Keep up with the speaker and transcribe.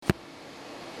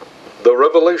The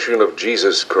revelation of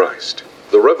Jesus Christ.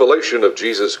 The revelation of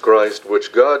Jesus Christ,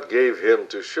 which God gave him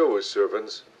to show his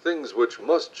servants things which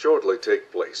must shortly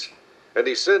take place. And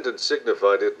he sent and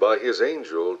signified it by his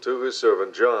angel to his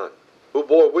servant John, who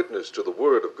bore witness to the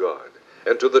word of God,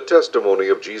 and to the testimony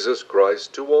of Jesus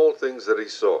Christ, to all things that he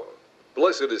saw.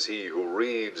 Blessed is he who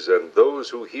reads, and those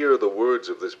who hear the words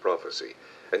of this prophecy,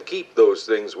 and keep those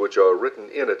things which are written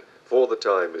in it, for the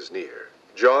time is near.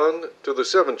 John, to the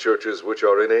 7 churches which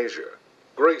are in Asia.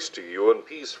 Grace to you and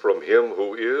peace from him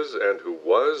who is, and who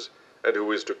was, and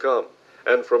who is to come,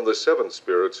 and from the 7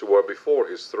 spirits who are before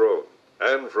his throne,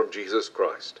 and from Jesus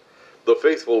Christ, the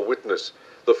faithful witness,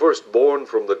 the firstborn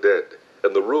from the dead,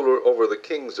 and the ruler over the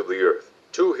kings of the earth.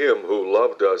 To him who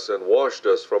loved us and washed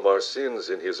us from our sins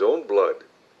in his own blood,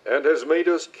 and has made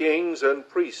us kings and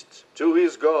priests to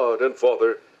his God and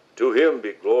Father, to him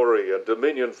be glory and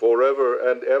dominion forever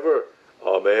and ever.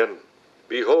 Amen.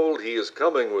 Behold, he is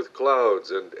coming with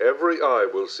clouds, and every eye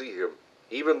will see him,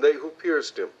 even they who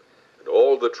pierced him, and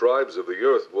all the tribes of the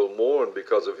earth will mourn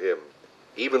because of him.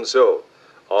 Even so,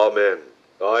 Amen.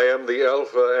 I am the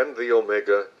Alpha and the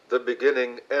Omega, the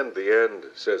beginning and the end,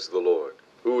 says the Lord,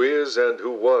 who is and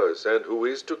who was and who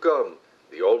is to come,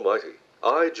 the Almighty.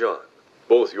 I, John,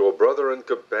 both your brother and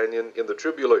companion in the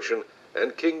tribulation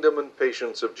and kingdom and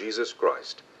patience of Jesus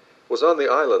Christ, was on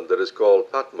the island that is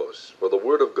called Patmos for the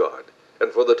word of God and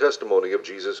for the testimony of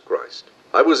Jesus Christ.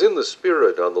 I was in the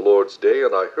Spirit on the Lord's day,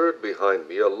 and I heard behind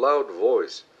me a loud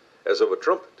voice, as of a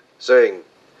trumpet, saying,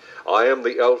 I am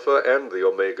the Alpha and the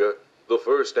Omega, the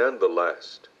first and the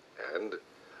last. And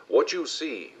what you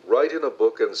see, write in a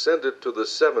book and send it to the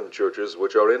 7 churches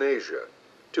which are in Asia,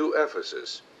 to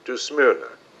Ephesus, to Smyrna,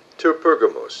 to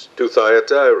Pergamos, to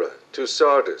Thyatira, to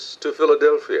Sardis, to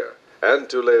Philadelphia, and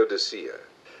to Laodicea.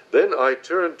 Then I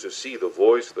turned to see the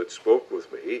voice that spoke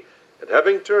with me, and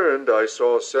having turned, I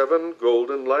saw 7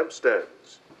 golden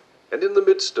lampstands. And in the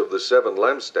midst of the 7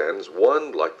 lampstands,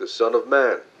 one like the Son of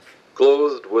Man,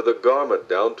 clothed with a garment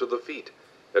down to the feet,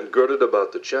 and girded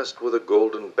about the chest with a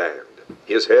golden band.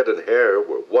 His head and hair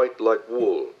were white like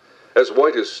wool, as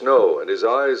white as snow, and his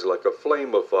eyes like a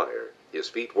flame of fire. His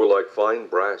feet were like fine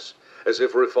brass, as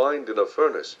if refined in a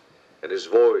furnace, and his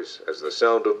voice as the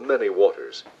sound of many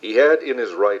waters. He had in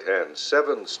his right hand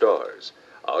 7 stars.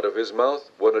 Out of his mouth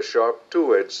went a sharp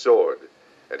 2-edged sword,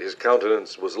 and his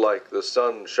countenance was like the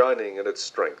sun shining in its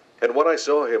strength. And when I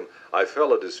saw him, I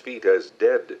fell at his feet as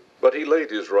dead. But he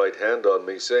laid his right hand on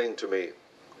me, saying to me,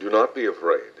 Do not be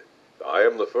afraid. I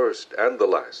am the first and the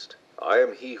last. I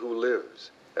am he who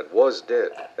lives, and was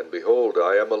dead, and behold,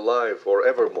 I am alive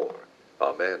forevermore.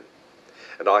 Amen.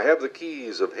 And I have the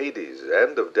keys of Hades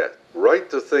and of death. Write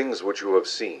the things which you have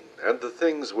seen, and the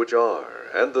things which are,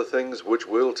 and the things which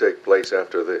will take place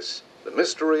after this. The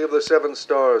mystery of the 7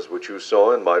 stars which you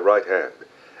saw in my right hand,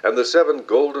 and the 7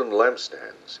 golden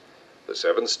lampstands. The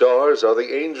 7 stars are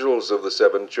the angels of the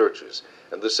 7 churches,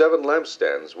 and the 7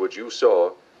 lampstands which you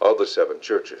saw are the 7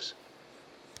 churches.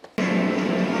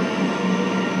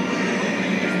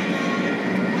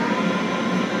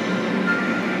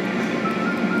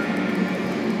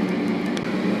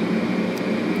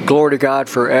 Glory to God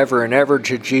forever and ever.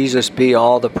 To Jesus be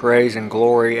all the praise and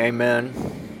glory. Amen.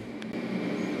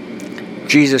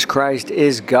 Jesus Christ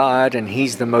is God, and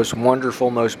He's the most wonderful,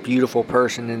 most beautiful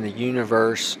person in the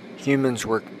universe. Humans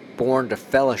were born to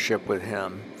fellowship with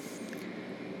Him.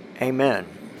 Amen.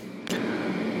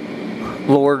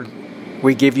 Lord,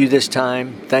 we give you this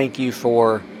time. Thank you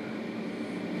for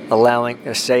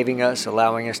saving us,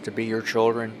 allowing us to be your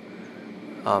children.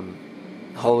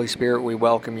 Holy Spirit, we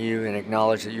welcome you and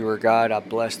acknowledge that you are God. I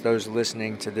bless those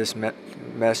listening to this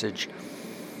message,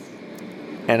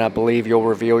 and I believe you'll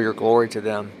reveal your glory to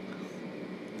them.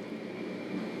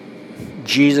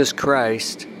 Jesus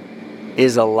Christ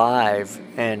is alive,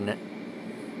 and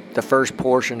the first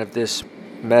portion of this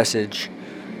message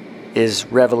is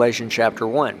Revelation chapter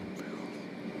 1.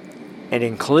 It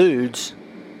includes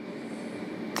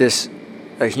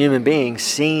a human being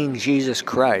seeing Jesus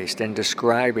Christ and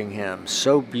describing Him.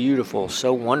 So beautiful,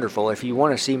 so wonderful. If you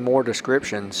want to see more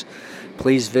descriptions,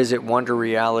 please visit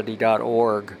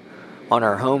wonderreality.org on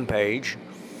our homepage.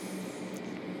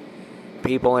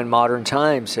 People in modern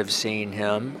times have seen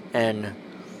Him. And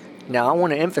now I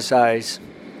want to emphasize,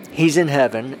 He's in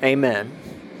heaven. Amen.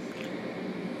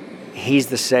 He's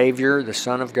the Savior, the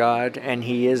Son of God, and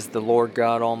He is the Lord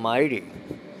God Almighty.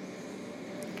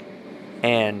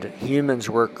 And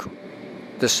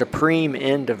the supreme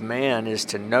end of man is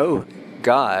to know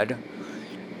God,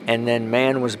 and then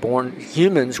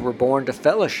humans were born to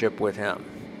fellowship with Him.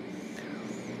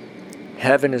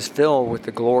 heaven is filled with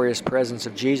the glorious presence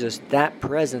of Jesus. That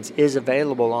presence is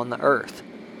available on the earth.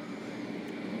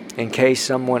 In case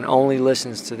someone only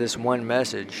listens to this one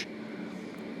message,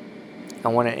 I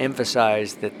want to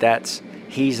emphasize that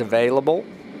He's available.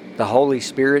 The Holy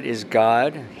Spirit is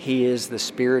God. He is the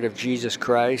Spirit of Jesus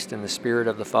Christ and the Spirit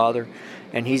of the Father,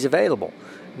 and He's available.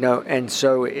 No, and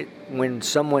so when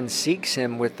someone seeks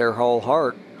Him with their whole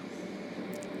heart,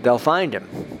 they'll find Him.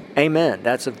 Amen.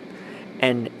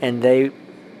 And they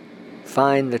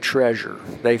find the treasure.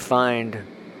 They find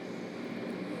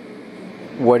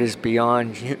what is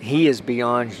beyond. He is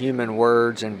beyond human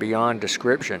words and beyond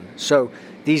description. So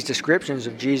these descriptions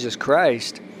of Jesus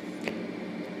Christ,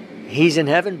 He's in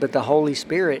heaven, but the Holy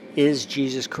Spirit is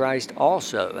Jesus Christ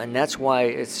also. And that's why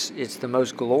it's the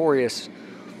most glorious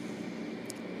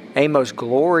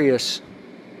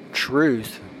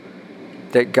truth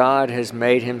that God has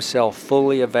made Himself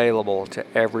fully available to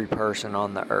every person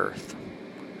on the earth.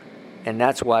 And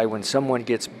that's why when someone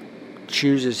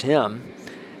chooses Him,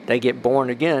 they get born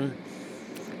again,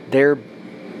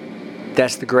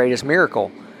 that's the greatest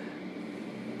miracle.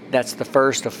 That's the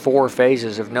first of 4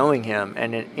 phases of knowing Him.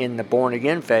 And in the born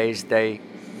again phase,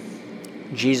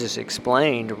 Jesus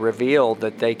revealed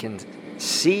that they can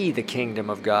see the kingdom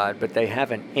of God, but they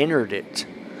haven't entered it.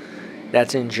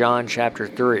 That's in John chapter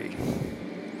 3.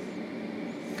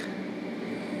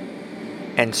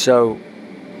 And so,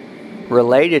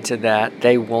 related to that,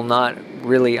 they will not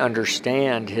really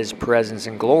understand His presence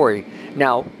and glory.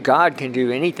 Now, God can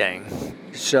do anything,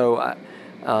 so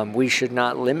we should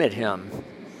not limit Him.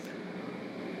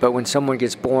 But when someone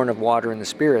gets born of water and the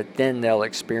Spirit, then they'll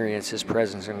experience His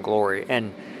presence and glory.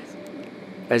 And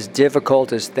as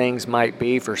difficult as things might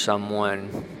be for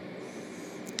someone,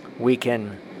 we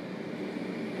can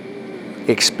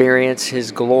experience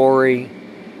His glory.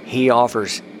 He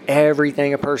offers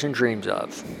everything a person dreams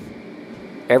of.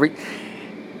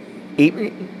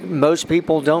 Most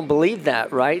people don't believe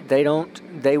that, right?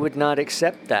 They would not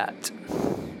accept that.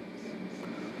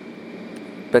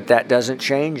 But that doesn't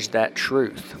change that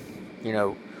truth.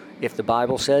 If the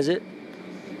Bible says it,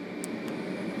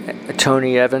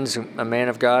 Tony Evans, a man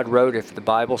of God, wrote, if the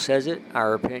Bible says it,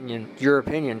 your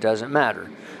opinion doesn't matter.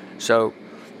 So,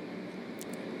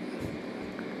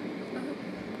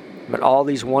 but all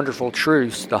these wonderful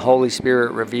truths, the Holy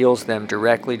Spirit reveals them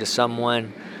directly to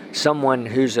someone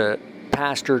who's a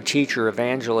pastor, teacher,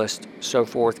 evangelist, so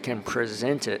forth, can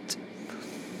present it.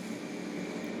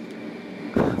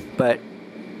 But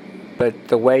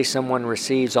the way someone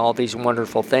receives all these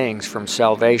wonderful things from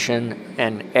salvation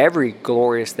and every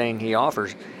glorious thing He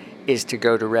offers is to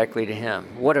go directly to Him.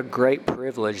 What a great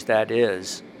privilege that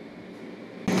is.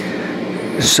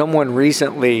 Someone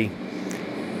recently,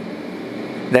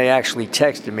 they actually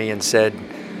texted me and said,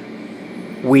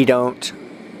 we don't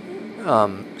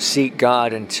seek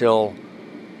God until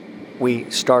we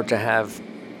start to have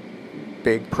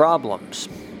big problems.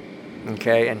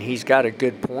 Okay, and he's got a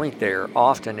good point there.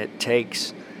 Often it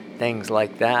takes things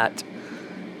like that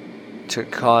to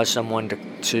cause someone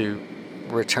to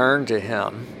return to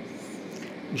Him.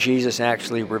 Jesus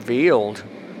actually revealed,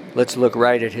 let's look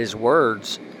right at His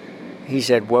words. He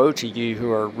said, woe to you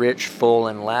who are rich, full,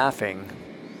 and laughing,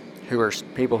 who are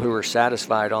people who are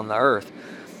satisfied on the earth.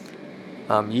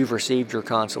 You've received your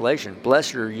consolation.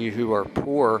 Blessed are you who are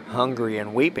poor, hungry,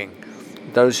 and weeping,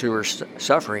 those who are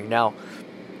suffering. Now,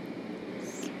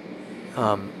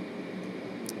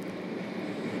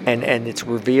 and it's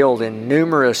revealed in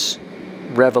numerous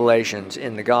revelations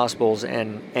in the Gospels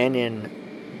and in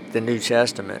the New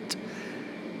Testament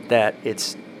that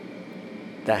it's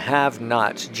the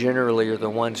have-nots generally are the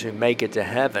ones who make it to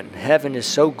heaven. Heaven is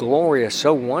so glorious,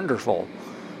 so wonderful.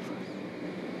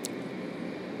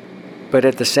 But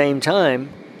at the same time,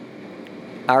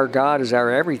 our God is our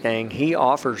everything. He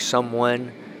offers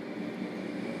someone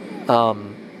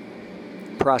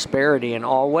prosperity in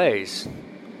all ways.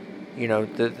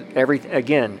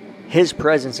 His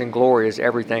presence and glory is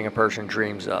everything a person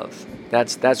dreams of.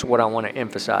 That's what I want to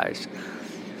emphasize.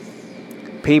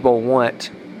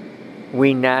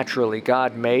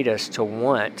 God made us to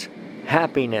want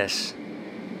happiness,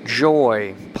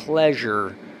 joy,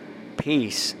 pleasure,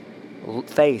 peace,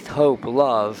 faith, hope,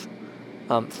 love,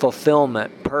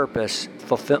 fulfillment, purpose,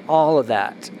 all of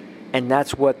that. And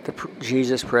that's what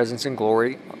Jesus' presence and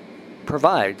glory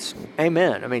provides.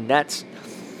 Amen. I mean,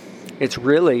 it's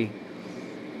really,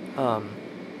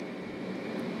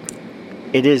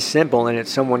 it is simple, and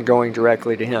it's someone going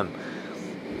directly to Him.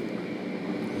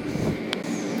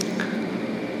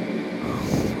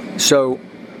 So,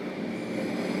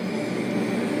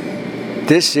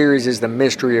 this series is the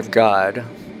mystery of God,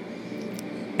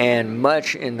 And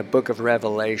much in the book of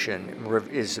Revelation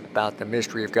is about the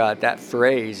mystery of God. That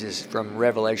phrase is from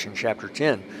Revelation chapter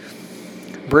 10.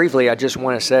 Briefly, I just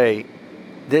want to say,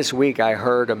 this week I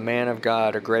heard a man of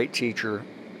God, a great teacher,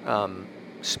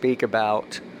 speak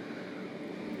about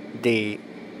the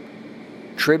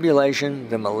tribulation,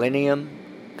 the millennium,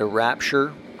 the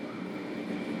rapture,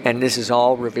 and this is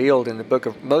all revealed in the book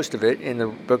of, most of it in the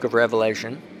book of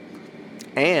Revelation,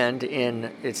 and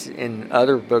it's in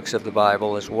other books of the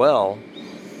Bible as well.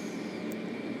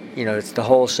 You know, it's the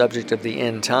whole subject of the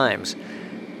end times.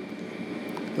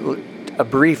 A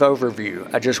brief overview.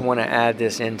 I just want to add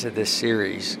this into this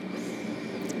series.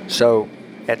 So,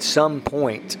 at some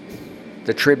point,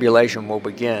 the tribulation will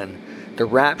begin. The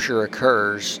rapture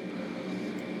occurs.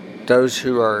 Those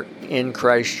who are in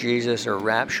Christ Jesus are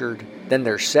raptured. Then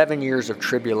there's 7 years of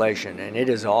tribulation, and it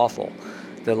is awful.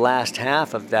 The last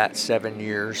half of that 7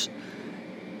 years,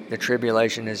 the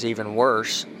tribulation is even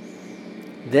worse.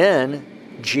 Then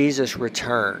Jesus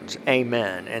returns.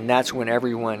 Amen. And that's when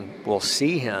everyone will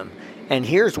see him. And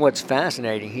here's what's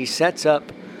fascinating. He sets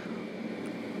up,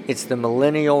 it's the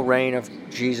millennial reign of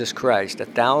Jesus Christ,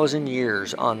 1,000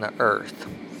 years on the earth.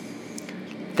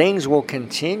 Things will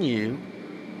continue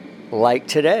like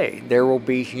today. There will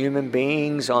be human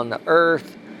beings on the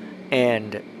earth,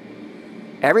 and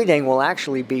everything will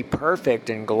actually be perfect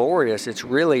and glorious. It's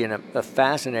really a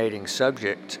fascinating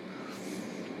subject.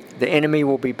 The enemy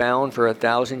will be bound for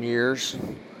 1,000 years,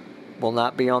 will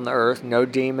not be on the earth. No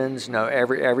demons, no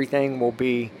everything will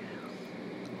be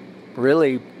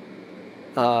really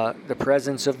the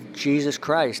presence of Jesus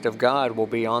Christ, of God, will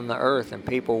be on the earth, and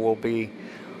people will be,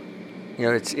 you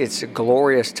know, it's a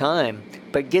glorious time.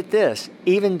 But get this,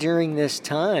 even during this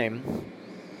time,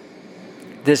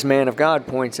 this man of God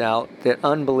points out that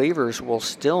unbelievers will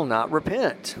still not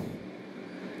repent.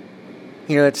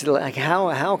 You know, it's like,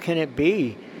 how can it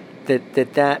be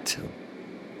that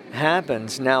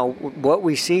happens? Now, what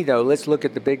we see, though, let's look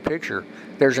at the big picture.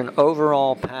 There's an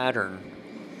overall pattern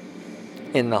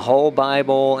in the whole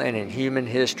Bible and in human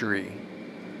history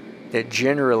that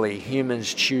generally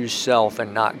humans choose self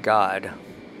and not God.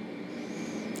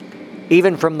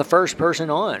 Even from the first person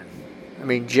on. I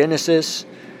mean, Genesis,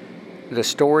 the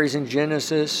stories in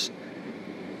Genesis,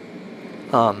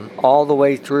 all the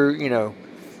way through, you know,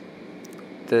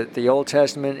 the Old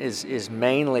Testament is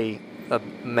mainly a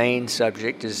main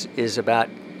subject is about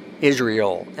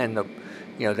Israel, and the,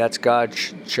 you know, that's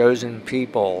God's chosen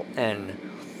people. And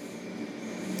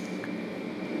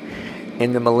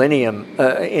in the millennium,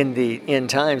 in the end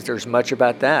times, there's much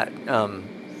about that.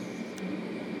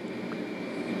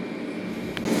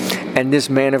 And this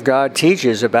man of God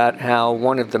teaches about how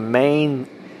one of the main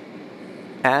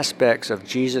aspects of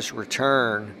Jesus'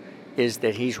 return is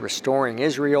that he's restoring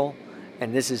Israel.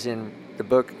 And this is in the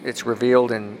book, it's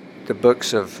revealed in the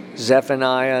books of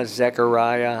Zephaniah,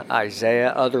 Zechariah,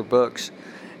 Isaiah, other books.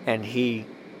 And he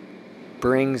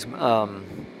brings, you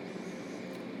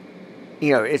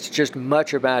know, it's just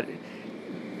much about,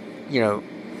 you know,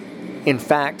 in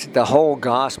fact, the whole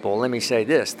gospel, let me say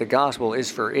this, the gospel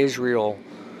is for Israel.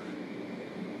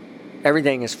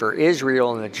 Everything is for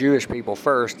Israel and the Jewish people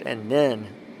first, and then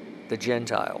the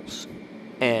Gentiles.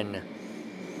 And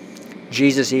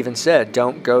Jesus even said,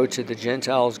 don't go to the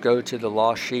Gentiles, go to the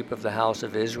lost sheep of the house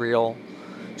of Israel.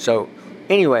 So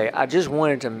anyway, I just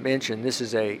wanted to mention this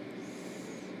is a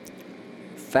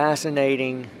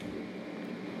fascinating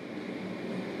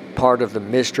part of the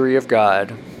mystery of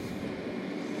God.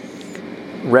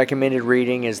 Recommended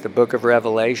reading is the book of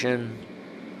Revelation.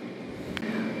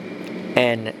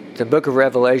 And the book of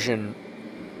Revelation,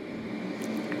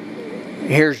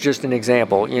 here's just an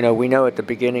example. You know, we know at the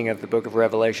beginning of the book of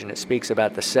Revelation, it speaks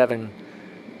about the 7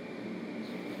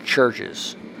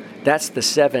 churches. That's the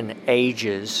 7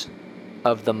 ages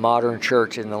of the modern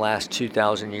church in the last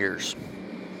 2,000 years.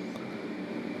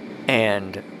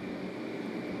 And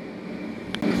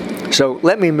so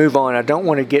let me move on. I don't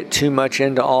want to get too much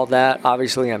into all that.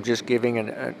 Obviously, I'm just giving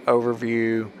an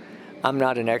overview. I'm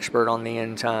not an expert on the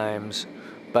end times,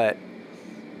 but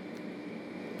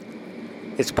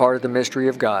it's part of the mystery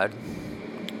of God.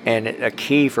 And a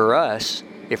key for us,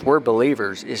 if we're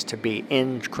believers, is to be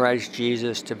in Christ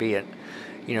Jesus, to be,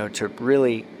 to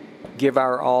really give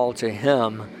our all to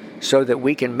Him so that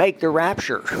we can make the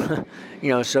rapture,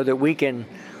 so that we can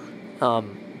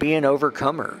be an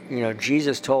overcomer.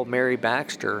 Jesus told Mary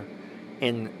Baxter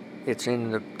it's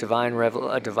in the Divine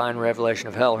Revelation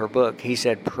of Hell, her book. He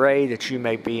said, pray that you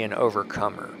may be an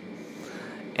overcomer.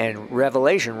 And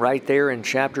Revelation, right there in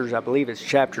chapters, I believe it's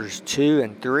chapters 2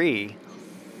 and 3,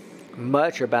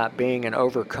 much about being an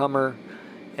overcomer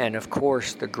and, of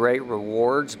course, the great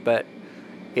rewards. But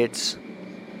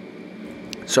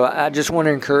So I just want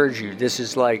to encourage you. This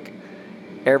is like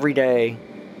every day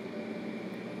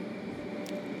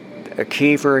a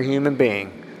key for a human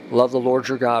being. Love the Lord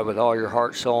your God with all your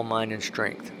heart, soul, mind, and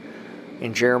strength.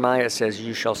 In Jeremiah it says,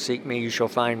 you shall seek me, you shall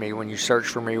find me when you search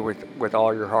for me with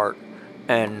all your heart.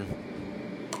 And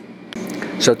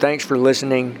so thanks for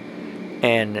listening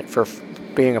and for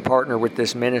being a partner with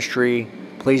this ministry.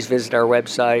 Please visit our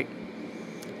website,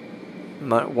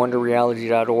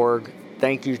 wonderreality.org.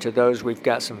 Thank you to those. We've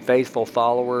got some faithful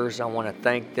followers. I want to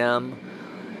thank them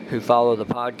who follow the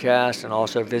podcast and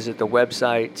also visit the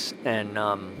websites. And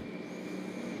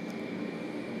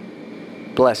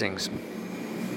blessings.